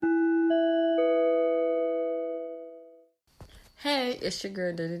Hey, it's your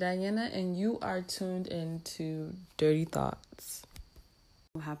girl Dirty Diana, and you are tuned into Dirty Thoughts.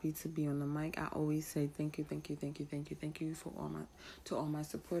 I'm happy to be on the mic. I always say thank you for all my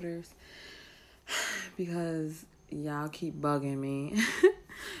supporters because y'all keep bugging me,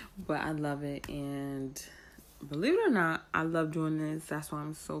 but I love it, and believe it or not, I love doing this. That's why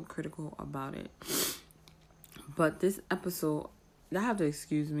I'm so critical about it. But this episode, y'all have to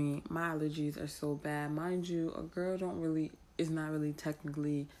excuse me. My allergies are so bad, mind you. A girl is not really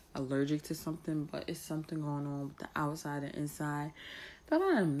technically allergic to something, but it's something going on with the outside and inside that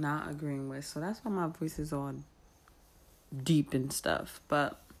I am not agreeing with. So that's why my voice is all deep and stuff.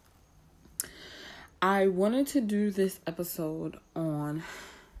 But I wanted to do this episode on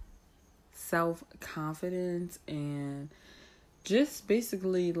self-confidence and just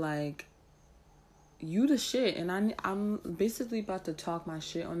basically like you the shit. And I'm basically about to talk my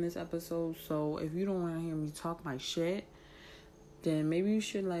shit on this episode. So if you don't want to hear me talk my shit, then maybe you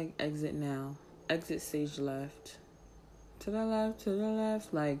should like exit now. Exit stage left. To the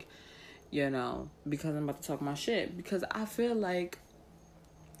left. Like, because I'm about to talk my shit. Because I feel like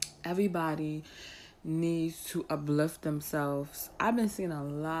everybody needs to uplift themselves. I've been seeing a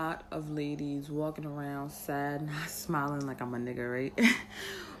lot of ladies walking around sad, not smiling like I'm a nigga, right?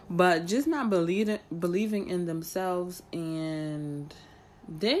 But just not believing in themselves. And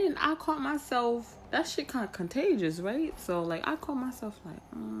then I caught myself, that shit kind of contagious, right? So, like, I caught myself like,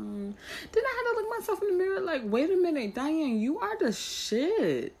 Then I had to look myself in the mirror like, wait a minute, Diane, you are the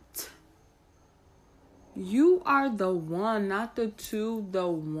shit. You are the one, not the two, the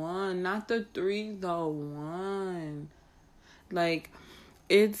one, not the three, the one. Like,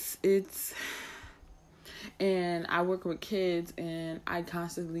 it's, and I work with kids, and I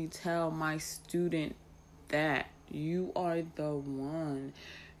constantly tell my student that you are the one.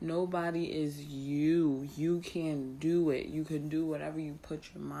 Nobody is you. You can do it. You can do whatever you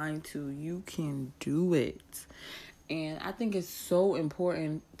put your mind to. You can do it. And I think it's so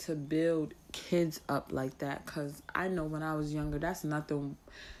important to build kids up like that, because I know when I was younger, that's nothing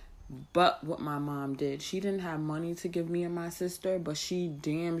but what my mom did. She didn't have money to give me and my sister, but she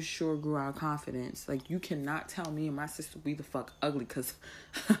damn sure grew our confidence. Like, you cannot tell me and my sister we the fuck ugly,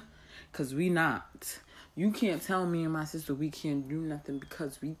 because we not. You can't tell me and my sister we can't do nothing,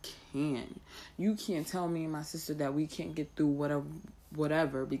 because we can. You can't tell me and my sister that we can't get through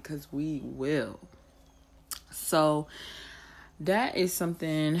whatever, because we will. So that is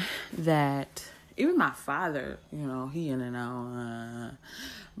something that even my father, he in and out,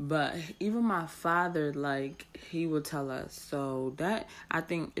 but even my father, like, he would tell us. So that, I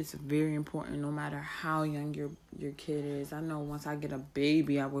think it's very important, no matter how young your kid is. I know once I get a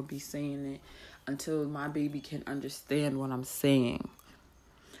baby, I will be saying it until my baby can understand what I'm saying.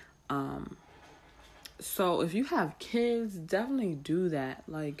 So if you have kids, definitely do that,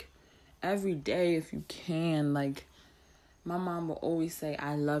 like, every day if you can. Like, my mom will always say,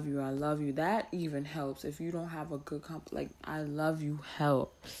 I love you, I love you. That even helps. If you don't have a good like, I love you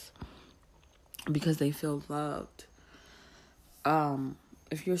helps, because they feel loved.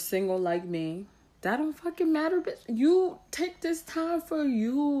 If you're single like me, that don't fucking matter, bitch. You take this time for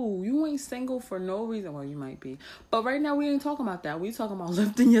you. You ain't single for no reason. Well, you might be, but right now we ain't talking about that. We talking about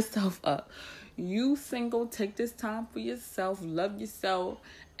lifting yourself up. You single, take this time for yourself, love yourself,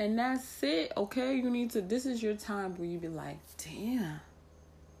 and that's it, okay? You need to, this is your time where you be like, damn,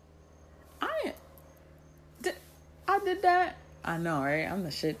 I did that. I know, right? I'm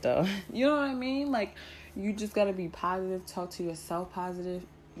the shit, though. You know what I mean? Like, you just gotta be positive, talk to yourself positive.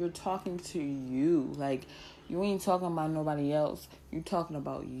 You're talking to you. Like, you ain't talking about nobody else. You talking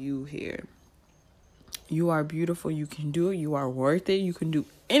about you here. You are beautiful. You can do it. You are worth it. You can do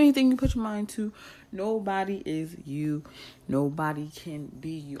anything you put your mind to. Nobody is you. Nobody can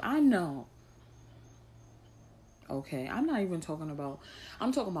be you. I know. Okay, I'm talking about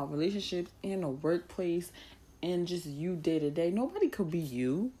relationships in the workplace and just you day to day. Nobody could be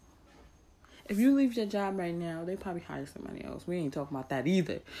you. If you leave your job right now, they probably hire somebody else. We ain't talking about that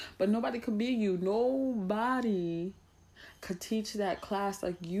either. But nobody could be you. Nobody could teach that class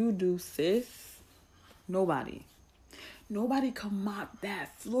like you do, sis. Nobody could mop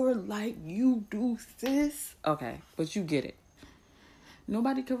that floor like you do, sis. Okay, but you get it.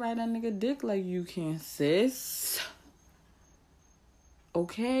 Nobody could ride a nigga dick like you can, sis.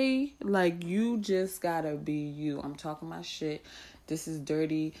 Okay? Like, you just gotta be you. I'm talking my shit. This is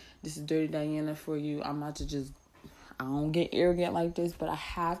Dirty Diana for you. I'm about to I don't get arrogant like this, but I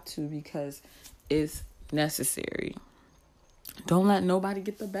have to, because it's necessary. Don't let nobody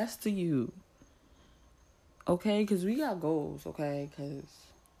get the best of you. Okay, because we got goals, okay? Because,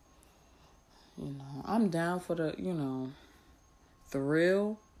 I'm down for the,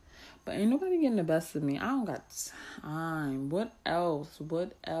 thrill. But ain't nobody getting the best of me. I don't got time. What else?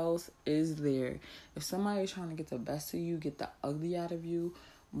 What else is there? If somebody's trying to get the best of you, get the ugly out of you,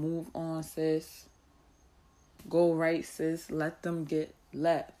 move on, sis. Go right, sis. Let them get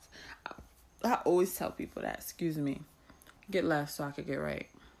left. I always tell people that. Excuse me. Get left so I could get right.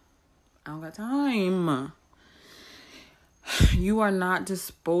 I don't got time. You are not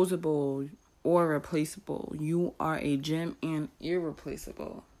disposable or replaceable. You are a gem and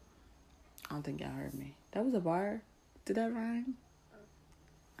irreplaceable. I don't think y'all heard me. That was a bar. Did that rhyme?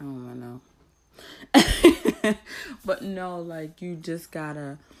 I don't want to know. But no, like, you just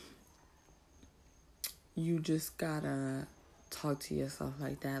gotta talk to yourself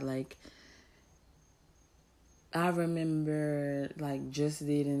like that. Like, I remember, like, just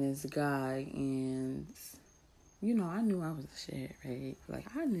dating this guy, and, you know, I knew I was a shit, right? Like,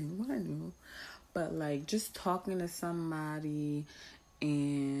 I knew. But, like, just talking to somebody,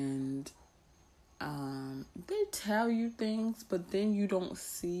 and they tell you things, but then you don't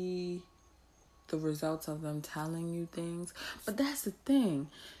see the results of them telling you things. But that's the thing.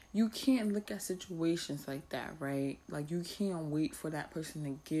 You can't look at situations like that, right? Like, you can't wait for that person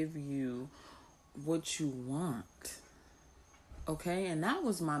to give you what you want. Okay? And that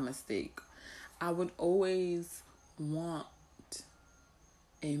was my mistake. I would always want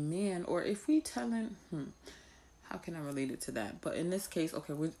a man, or if we telling, how can I relate it to that? But in this case,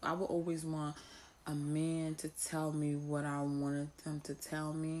 okay, I would always want a man to tell me what I wanted them to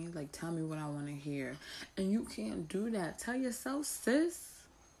tell me. Like, tell me what I want to hear. And you can't do that. Tell yourself, sis.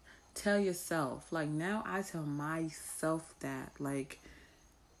 Tell yourself. Like, now I tell myself that. Like,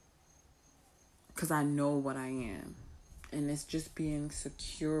 because I know what I am. And it's just being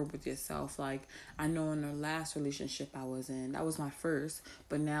secure with yourself. Like, I know in the last relationship I was in, that was my first.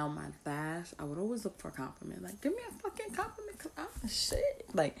 But now my last, I would always look for a compliment. Like, give me a fucking compliment because I'm a shit.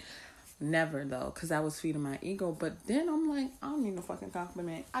 Like, never, though, because I was feeding my ego. But then I'm like, I don't need no fucking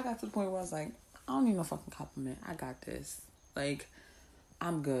compliment. I got to the point where I was like, I don't need no fucking compliment. I got this. Like,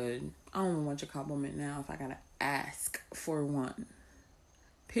 I'm good. I don't even want your compliment now if I gotta ask for one.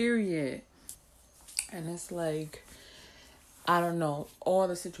 Period. And it's like, I don't know, all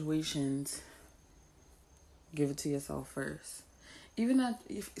the situations, give it to yourself first. Even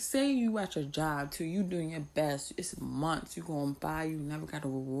if, say you at your job too, you doing your best, it's months, you going by, you never got a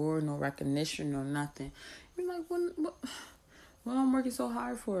reward, no recognition, no nothing. You're like, what I'm working so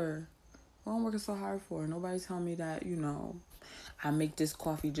hard for? What I'm working so hard for? Nobody's telling me that, you know, I make this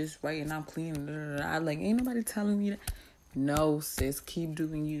coffee just right and I'm clean. Like, ain't nobody telling me that. No, sis, keep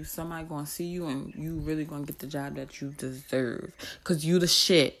doing you. Somebody gonna see you and you really gonna get the job that you deserve. Cause you the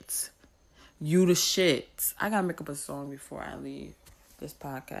shit. You the shit. I gotta make up a song before I leave this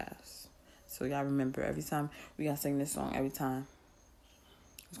podcast. So y'all remember, every time we gotta sing this song, every time.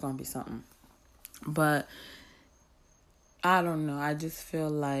 It's gonna be something. But I don't know. I just feel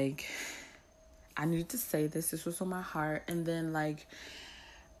like I needed to say this. This was on my heart. And then, like,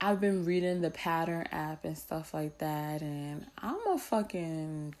 I've been reading the Pattern app and stuff like that, and I'm a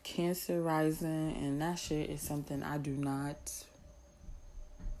fucking Cancer rising, and that shit is something I did not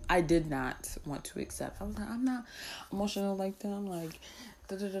want to accept. I was like, I'm not emotional like them, like,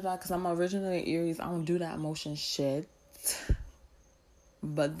 because I'm originally Aries. I don't do that emotion shit.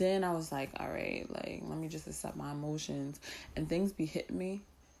 But then I was like, all right, like, let me just accept my emotions, and things be hitting me,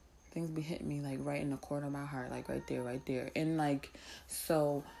 like, right in the corner of my heart, like, right there. And, like,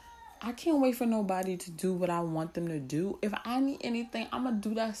 so I can't wait for nobody to do what I want them to do. If I need anything, I'm going to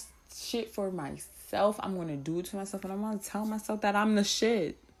do that shit for myself. I'm going to do it to myself, and I'm going to tell myself that I'm the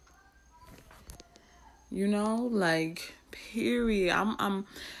shit. You know, like, period.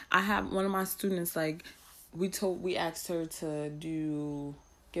 I have one of my students, like, we asked her to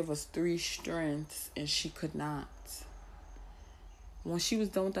give us 3 strengths, and she could not. When she was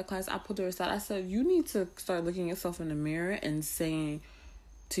done with that class, I put her aside. I said, you need to start looking yourself in the mirror and saying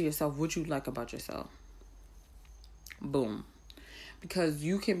to yourself what you like about yourself. Boom. Because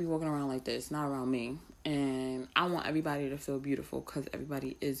you can't be walking around like this, not around me. And I want everybody to feel beautiful because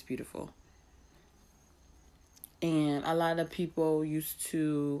everybody is beautiful. And a lot of people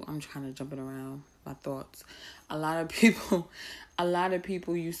I'm trying to jump it around my thoughts. A lot of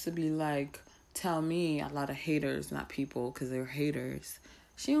people used to be like, tell me, a lot of haters, not people, because they're haters.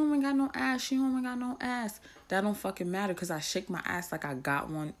 She don't even got no ass. That don't fucking matter, because I shake my ass like I got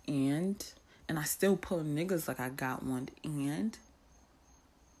one, and I still pull niggas like I got one, and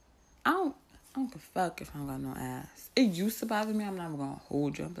I don't give a fuck if I don't got no ass. It used to bother me. I'm not even gonna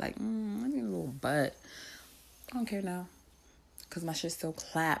hold you. I'm like, I need a little butt. I don't care now, because my shit still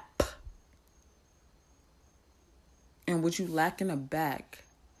clap. And what you lack in the back,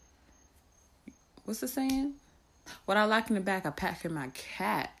 what's the saying? What I lack in the back, I pack in my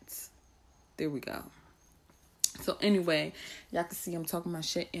cats. There we go. So anyway, y'all can see I'm talking my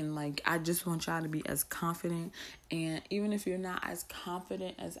shit, and like I just want y'all to be as confident. And even if you're not as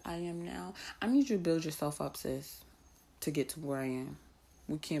confident as I am now, I need you to build yourself up, sis, to get to where I am.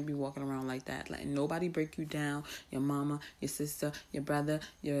 We can't be walking around like that. Like nobody break you down. Your mama, your sister, your brother,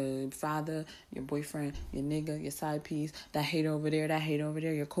 your father, your boyfriend, your nigga, your side piece, that hate over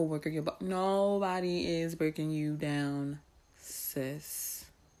there, your coworker, nobody is breaking you down, sis.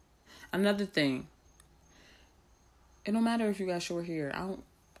 Another thing. It don't matter if you got short hair.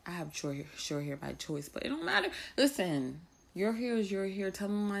 I have short hair by choice, but it don't matter. Listen, your hair is your hair. Tell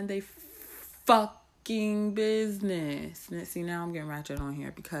them mind they fucking business. See, now I'm getting ratchet on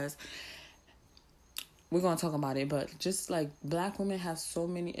here because we're gonna talk about it. But just like black women have so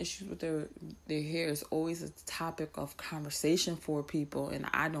many issues with their hair, it's always a topic of conversation for people, and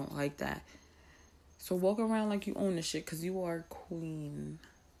I don't like that. So walk around like you own the shit, because you are a queen.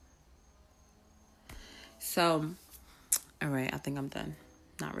 So, all right, I think I'm done.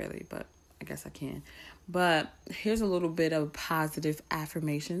 Not really, but I guess I can. But here's a little bit of positive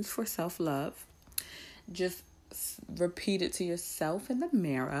affirmations for self-love. Just repeat it to yourself in the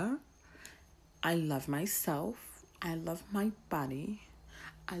mirror. I love myself. I love my body.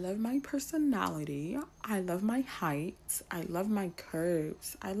 I love my personality. I love my height. I love my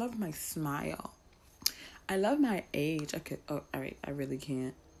curves. I love my smile. I love my age. All right, I really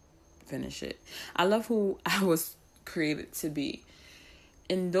can't finish it. I love who I was created to be.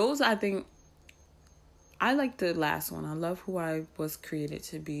 And those, I think, I like the last one. I love who I was created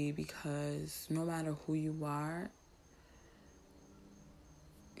to be, because no matter who you are,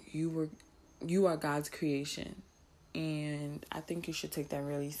 you are God's creation. And I think you should take that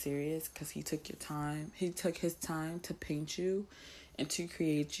really serious, because he took his time to paint you and to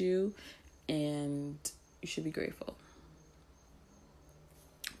create you, and you should be grateful.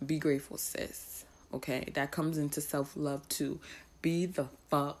 Be grateful, sis. Okay, that comes into self-love too. Be the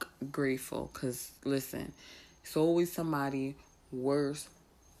fuck grateful, because listen, it's always somebody worse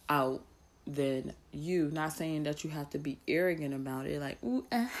out than you. Not saying that you have to be arrogant about it, like, ooh,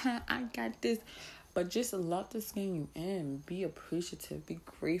 I got this, but just love this game you in. Be appreciative, be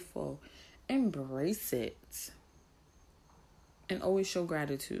grateful, embrace it, and always show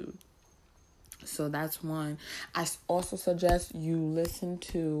gratitude. So that's one. I also suggest you listen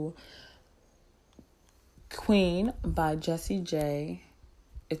to Queen by Jessie J.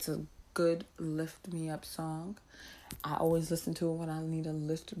 It's a good lift me up song. I always listen to it when I need to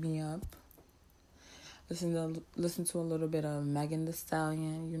lift me up. Listen to a little bit of Megan Thee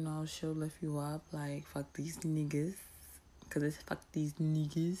Stallion. You know, she'll lift you up. Like, fuck these niggas, because it's fuck these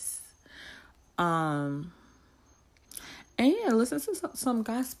niggas. And yeah, listen to some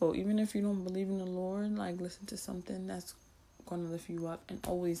gospel. Even if you don't believe in the Lord, like, listen to something that's going to lift you up. And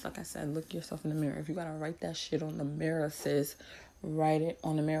always, like I said, look yourself in the mirror. If you got to write that shit on the mirror, sis, write it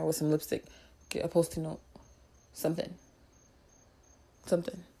on the mirror with some lipstick. Get a Post-it note. Something.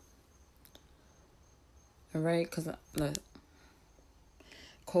 All right? Because, look,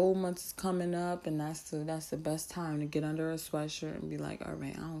 cold months is coming up, and that's the best time to get under a sweatshirt and be like, all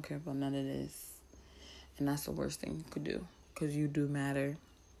right, I don't care about none of this. And that's the worst thing you could do, because you do matter.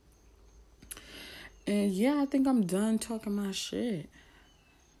 And yeah, I think I'm done talking my shit.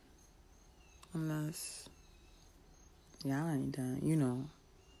 Unless y'all ain't done, you know.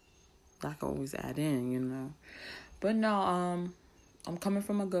 I can always add in, you know. But no, I'm coming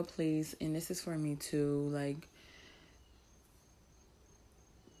from a good place, and this is for me too. Like,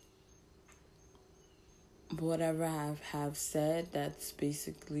 whatever I have said, that's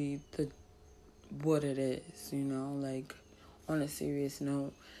basically what it is, you know. Like, on a serious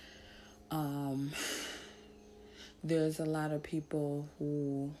note, there's a lot of people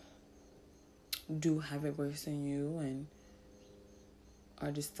who do have it worse than you and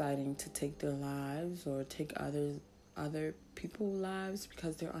are deciding to take their lives or take other people's lives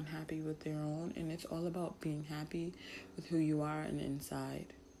because they're unhappy with their own. And it's all about being happy with who you are and inside.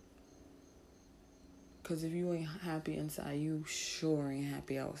 Because if you ain't happy inside, you sure ain't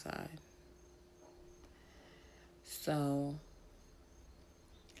happy outside. So,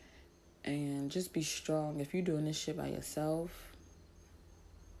 and just be strong. If you're doing this shit by yourself,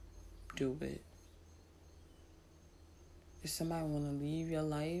 do it. If somebody want to leave your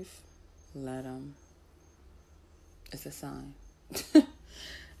life, let them. It's a sign.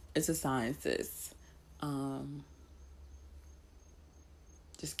 It's a sign, sis.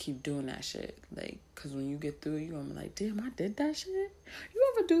 just keep doing that shit. Like, because when you get through it, you're going to be like, damn, I did that shit?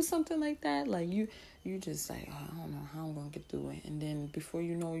 You ever do something like that? Like, you just like, oh, I don't know how I'm going to get through it. And then before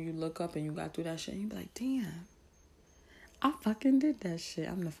you know, you look up and you got through that shit, and you be like, damn, I fucking did that shit.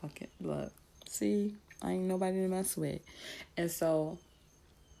 I'm the fucking, look, see, I ain't nobody to mess with. And so,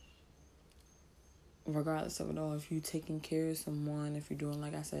 regardless of it all, if you taking care of someone, if you're doing,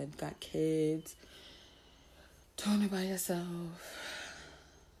 like I said, got kids, doing it by yourself,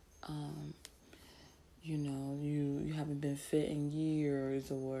 you know, you haven't been fit in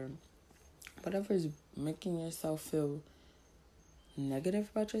years, or whatever is making yourself feel negative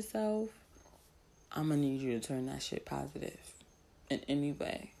about yourself, I'm gonna need you to turn that shit positive in any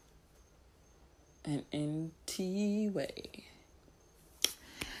way. In any way.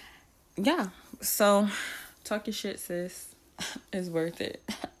 Yeah, so talk your shit, sis. It's worth it.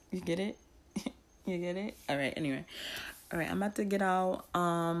 You get it? You get it? All right, anyway. All right, I'm about to get out.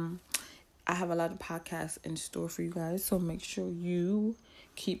 I have a lot of podcasts in store for you guys, so make sure you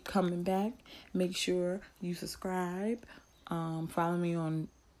keep coming back. Make sure you subscribe. Follow me on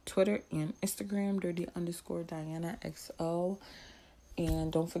Twitter and Instagram, dirty_DianaXO.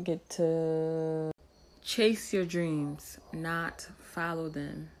 And don't forget to chase your dreams, not follow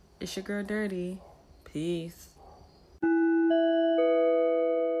them. It's your girl, Dirty. Peace.